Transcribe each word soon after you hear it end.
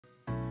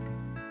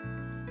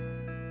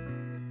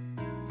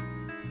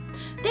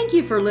Thank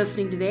you for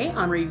listening today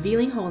on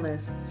Revealing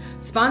Wholeness,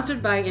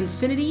 sponsored by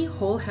Infinity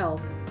Whole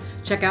Health.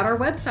 Check out our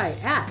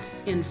website at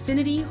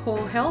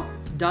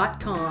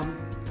infinityWholeHealth.com,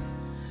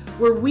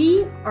 where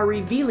we are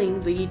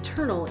revealing the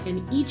eternal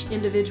in each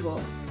individual,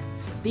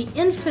 the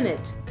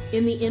infinite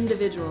in the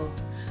individual.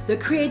 The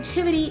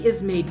creativity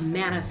is made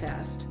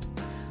manifest.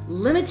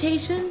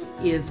 Limitation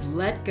is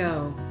let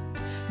go.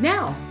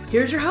 Now,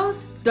 here's your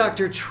host,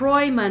 Dr.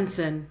 Troy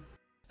Munson.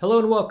 Hello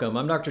and welcome.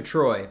 I'm Dr.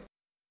 Troy.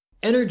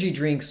 Energy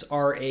drinks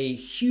are a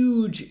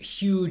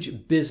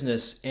huge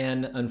business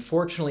and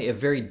unfortunately a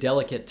very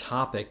delicate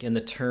topic in the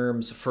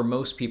terms for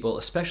most people,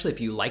 especially if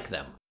you like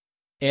them.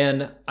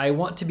 And I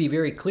want to be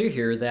very clear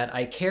here that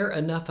I care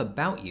enough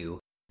about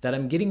you that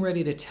I'm getting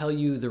ready to tell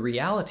you the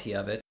reality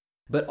of it,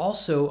 but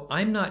also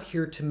I'm not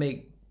here to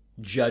make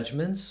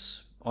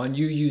judgments on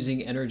you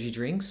using energy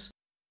drinks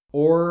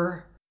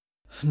or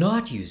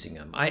not using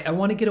them. I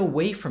want to get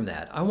away from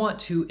that. I want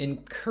to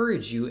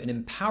encourage you and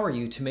empower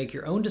you to make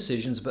your own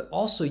decisions, but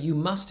also you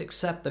must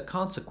accept the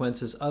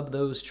consequences of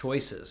those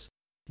choices,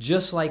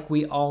 just like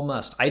we all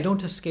must. I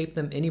don't escape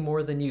them any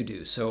more than you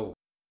do. So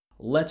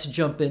let's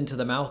jump into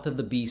the mouth of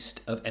the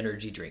beast of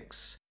energy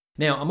drinks.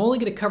 Now, I'm only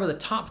going to cover the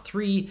top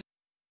 3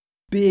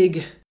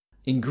 big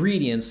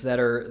ingredients that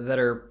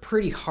are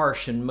pretty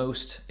harsh in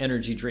most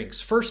energy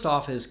drinks. First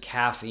off is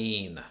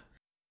caffeine.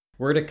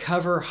 We're going to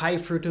cover high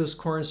fructose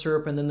corn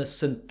syrup and then the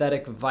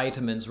synthetic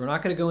vitamins. We're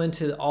not going to go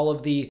into all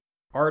of the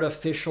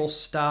artificial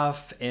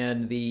stuff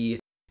and the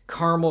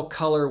caramel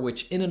color,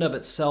 which in and of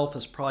itself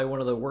is probably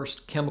one of the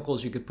worst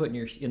chemicals you could put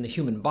in the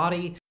human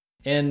body.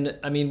 And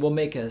I mean, we'll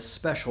make a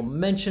special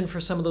mention for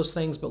some of those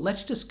things, but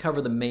let's just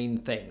cover the main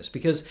things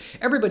because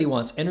everybody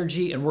wants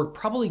energy and we're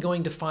probably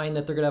going to find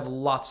that they're going to have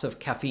lots of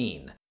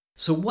caffeine.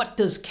 So what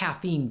does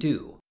caffeine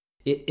do?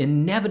 It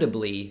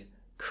inevitably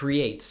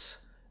creates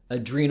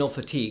adrenal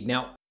fatigue.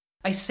 Now,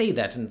 I say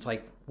that and it's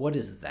like, what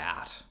is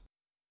that?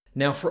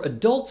 Now, for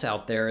adults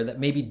out there that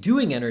may be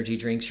doing energy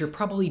drinks, you're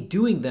probably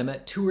doing them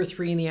at 2 or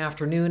 3 in the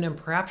afternoon, and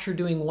perhaps you're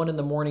doing 1 in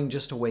the morning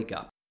just to wake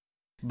up.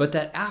 But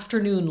that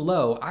afternoon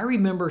low, I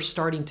remember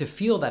starting to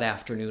feel that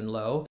afternoon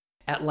low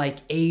at like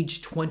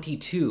age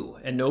 22,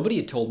 and nobody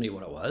had told me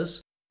what it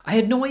was. I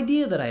had no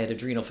idea that I had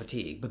adrenal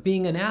fatigue, but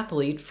being an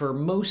athlete for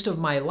most of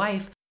my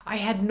life, I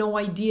had no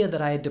idea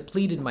that I had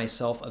depleted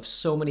myself of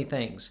so many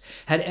things.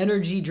 Had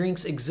energy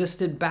drinks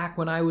existed back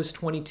when I was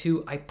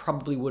 22, I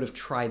probably would have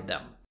tried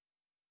them.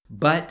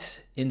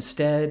 But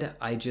instead,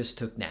 I just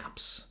took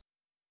naps.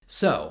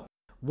 So,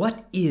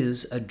 what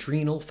is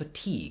adrenal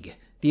fatigue?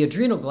 The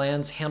adrenal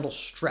glands handle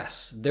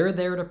stress. They're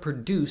there to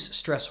produce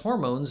stress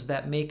hormones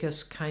that make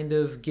us kind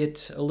of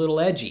get a little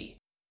edgy.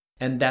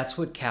 And that's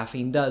what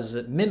caffeine does,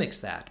 it mimics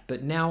that.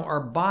 But now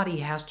our body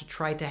has to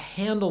try to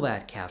handle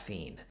that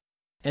caffeine.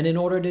 And in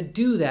order to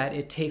do that,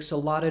 it takes a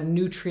lot of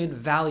nutrient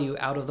value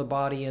out of the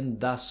body,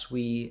 and thus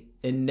we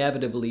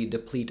inevitably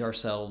deplete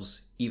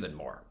ourselves even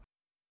more.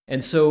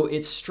 And so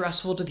it's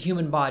stressful to the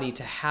human body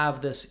to have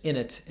this in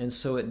it, and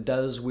so it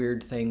does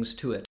weird things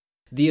to it.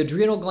 The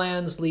adrenal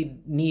glands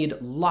need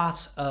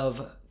lots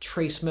of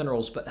trace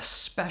minerals, but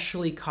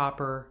especially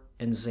copper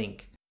and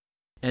zinc.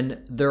 And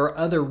there are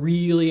other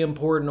really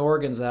important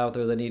organs out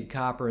there that need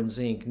copper and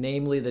zinc,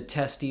 namely the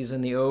testes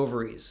and the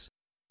ovaries.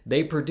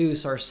 They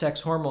produce our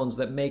sex hormones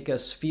that make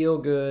us feel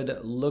good,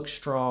 look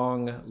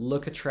strong,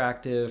 look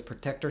attractive,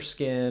 protect our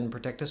skin,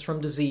 protect us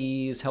from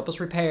disease, help us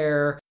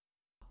repair,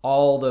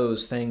 all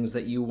those things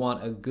that you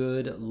want a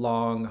good,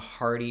 long,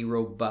 hearty,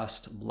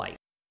 robust life.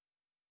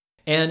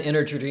 And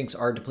energy drinks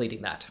are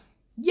depleting that.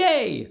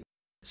 Yay!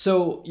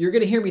 So you're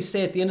going to hear me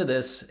say at the end of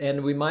this,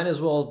 and we might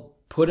as well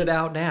put it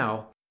out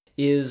now,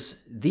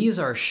 is these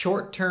are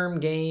short-term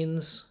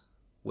gains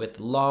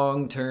with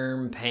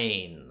long-term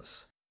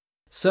pains.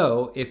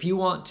 So if you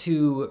want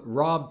to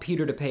rob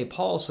Peter to pay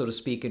Paul, so to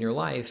speak, in your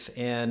life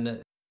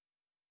and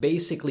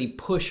basically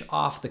push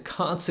off the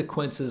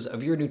consequences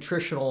of your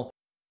nutritional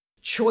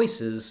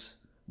choices,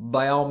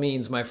 by all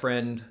means, my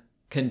friend,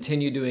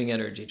 continue doing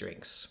energy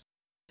drinks.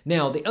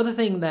 Now, the other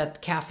thing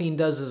that caffeine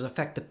does is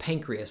affect the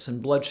pancreas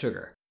and blood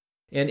sugar.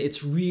 And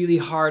it's really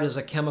hard as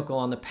a chemical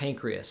on the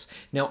pancreas.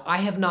 Now, I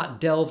have not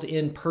delved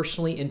in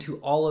personally into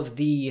all of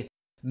the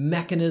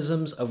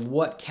mechanisms of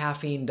what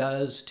caffeine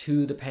does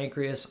to the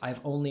pancreas. I've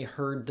only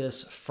heard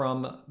this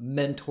from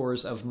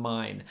mentors of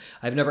mine.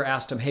 I've never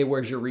asked them, hey,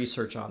 where's your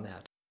research on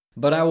that?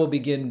 But I will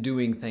begin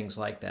doing things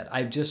like that.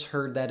 I've just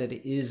heard that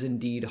it is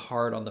indeed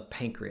hard on the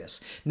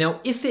pancreas. Now,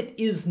 if it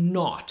is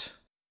not,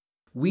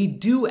 we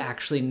do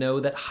actually know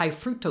that high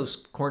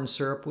fructose corn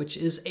syrup, which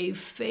is a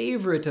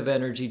favorite of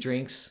energy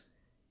drinks,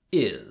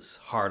 is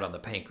hard on the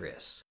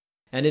pancreas.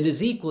 And it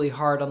is equally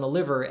hard on the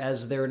liver,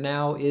 as there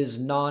now is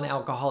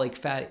non-alcoholic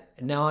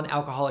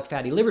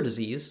fatty liver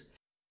disease,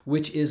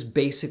 which is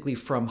basically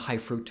from high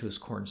fructose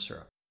corn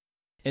syrup.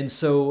 And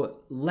so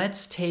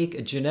let's take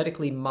a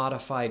genetically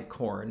modified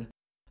corn,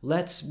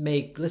 let's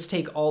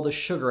take all the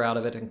sugar out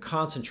of it and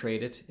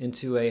concentrate it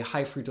into a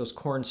high fructose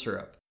corn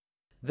syrup.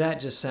 That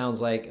just sounds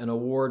like an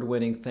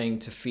award-winning thing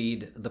to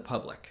feed the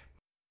public.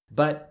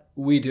 But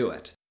we do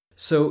it.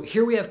 So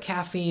here we have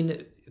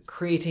caffeine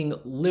creating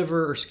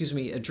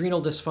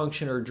adrenal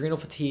dysfunction or adrenal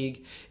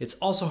fatigue. It's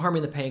also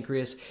harming the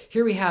pancreas.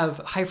 Here we have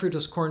high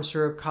fructose corn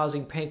syrup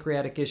causing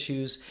pancreatic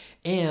issues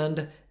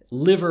and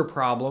liver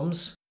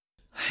problems.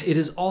 It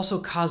is also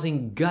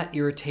causing gut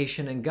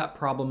irritation and gut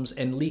problems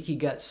and leaky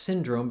gut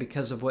syndrome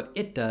because of what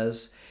it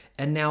does.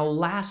 And now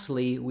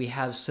lastly, we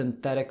have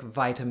synthetic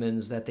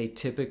vitamins that they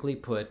typically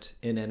put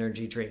in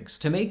energy drinks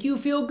to make you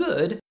feel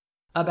good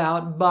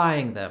about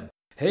buying them.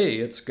 Hey,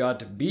 it's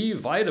got B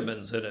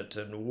vitamins in it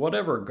and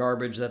whatever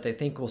garbage that they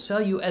think will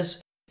sell you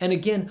and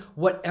again,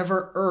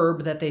 whatever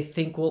herb that they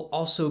think will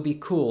also be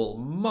cool.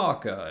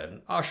 Maca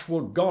and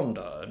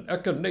ashwagandha and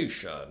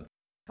echinacea.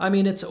 I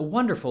mean, it's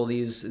wonderful,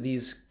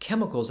 these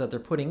chemicals that they're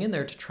putting in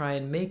there to try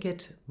and make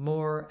it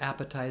more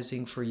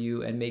appetizing for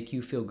you and make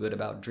you feel good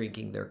about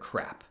drinking their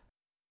crap.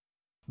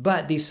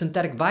 But these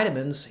synthetic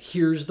vitamins,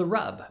 here's the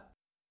rub.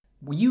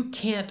 You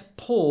can't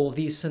pull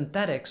these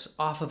synthetics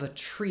off of a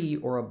tree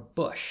or a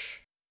bush.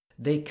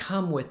 They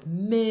come with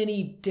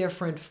many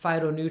different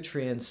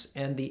phytonutrients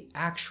and the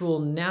actual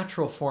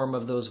natural form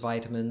of those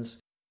vitamins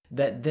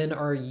that then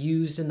are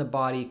used in the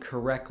body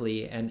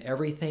correctly, and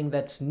everything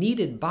that's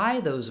needed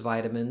by those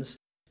vitamins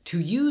to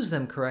use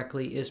them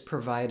correctly is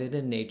provided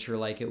in nature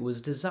like it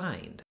was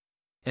designed.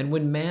 And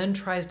when man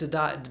tries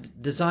to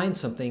design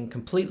something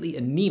completely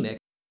anemic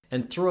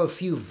and throw a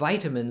few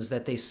vitamins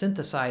that they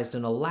synthesized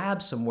in a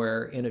lab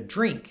somewhere in a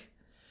drink,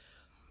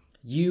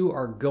 you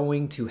are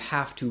going to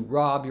have to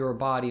rob your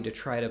body to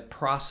try to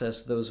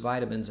process those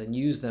vitamins and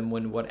use them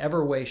in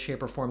whatever way,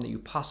 shape, or form that you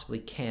possibly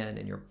can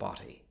in your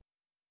body.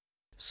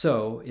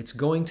 So it's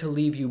going to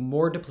leave you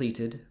more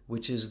depleted,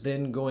 which is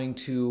then going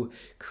to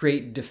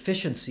create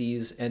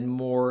deficiencies and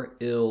more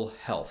ill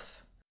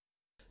health.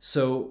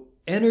 So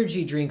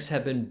energy drinks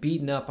have been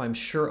beaten up, I'm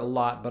sure, a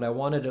lot, but I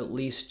wanted to at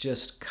least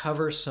just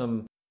cover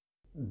some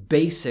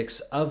basics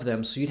of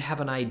them so you'd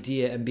have an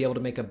idea and be able to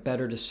make a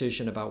better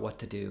decision about what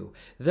to do.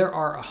 There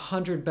are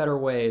 100 better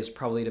ways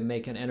probably to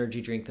make an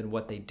energy drink than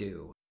what they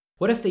do.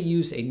 What if they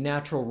used a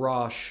natural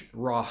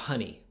raw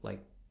honey,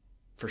 like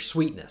for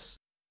sweetness?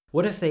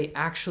 What if they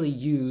actually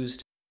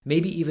used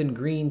maybe even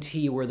green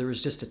tea where there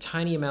was just a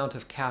tiny amount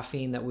of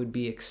caffeine that would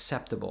be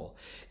acceptable?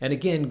 And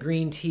again,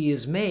 green tea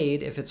is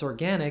made, if it's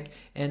organic,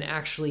 and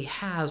actually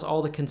has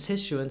all the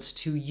constituents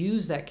to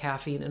use that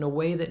caffeine in a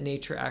way that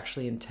nature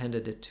actually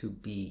intended it to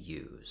be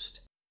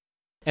used.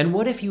 And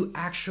what if you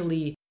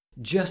actually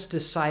just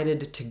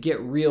decided to get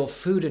real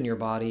food in your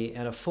body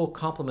and a full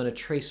complement of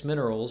trace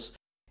minerals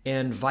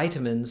and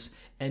vitamins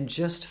and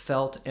just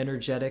felt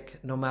energetic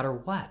no matter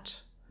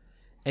what?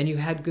 And you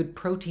had good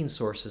protein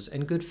sources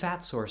and good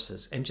fat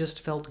sources and just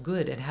felt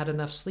good and had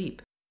enough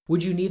sleep.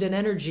 Would you need an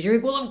energy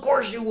drink? Well, of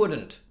course you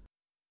wouldn't.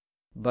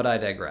 But I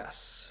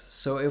digress.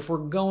 So if we're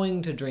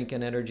going to drink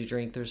an energy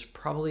drink, there's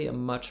probably a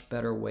much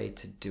better way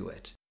to do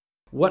it.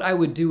 What I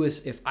would do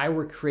is, if I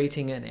were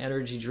creating an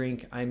energy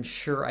drink, I'm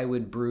sure I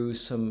would brew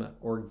some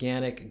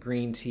organic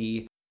green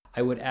tea.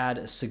 I would add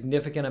a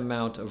significant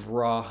amount of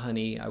raw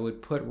honey. I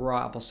would put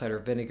raw apple cider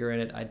vinegar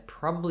in it. I'd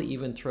probably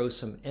even throw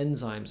some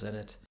enzymes in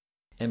it,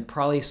 and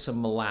probably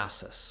some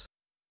molasses.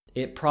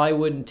 It probably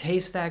wouldn't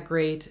taste that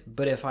great,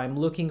 but if I'm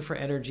looking for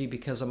energy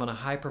because I'm a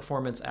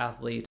high-performance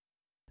athlete,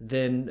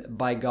 then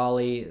by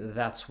golly,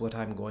 that's what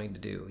I'm going to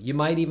do. You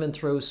might even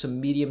throw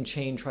some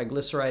medium-chain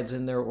triglycerides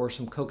in there or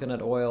some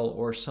coconut oil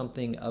or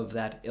something of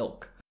that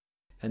ilk,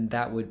 and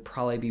that would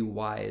probably be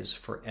wise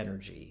for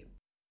energy.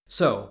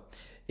 So,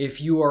 if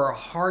you are a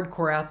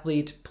hardcore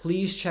athlete,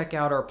 please check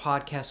out our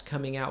podcast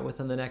coming out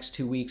within the next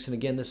 2 weeks. And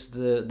again, this is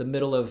the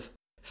middle of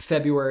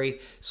February,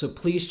 so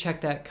please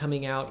check that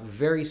coming out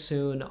very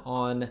soon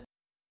on,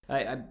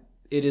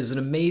 it is an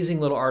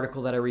amazing little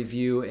article that I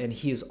review, and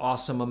he is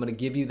awesome. I'm going to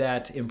give you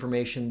that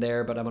information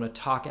there, but I'm going to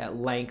talk at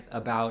length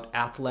about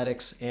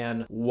athletics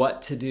and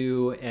what to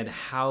do and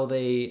how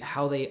they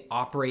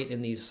operate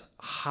in these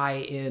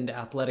high-end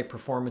athletic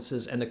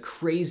performances and the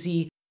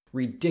crazy,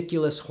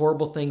 ridiculous,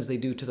 horrible things they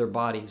do to their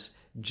bodies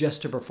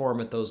just to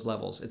perform at those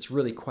levels. It's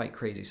really quite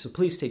crazy, so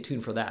please stay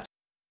tuned for that.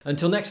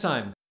 Until next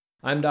time,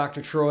 I'm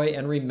Dr. Troy,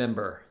 and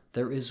remember,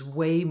 there is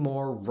way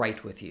more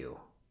right with you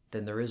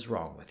than there is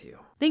wrong with you.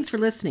 Thanks for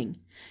listening.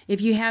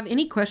 If you have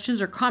any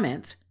questions or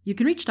comments, you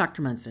can reach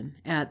Dr. Munson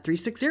at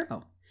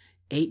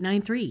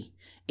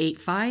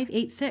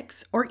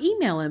 360-893-8586 or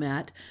email him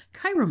at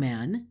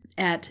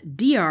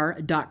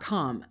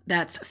chiroman@dr.com.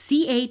 That's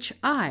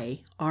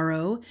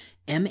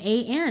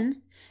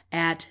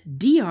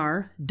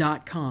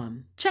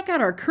chiroman@dr.com. Check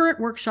out our current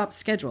workshop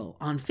schedule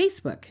on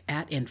Facebook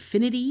at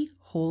Infinity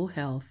Whole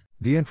Health.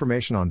 The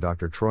information on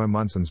Dr. Troy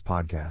Munson's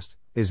podcast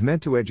is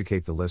meant to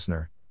educate the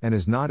listener and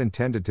is not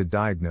intended to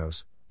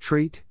diagnose,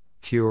 treat,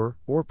 cure,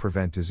 or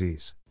prevent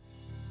disease.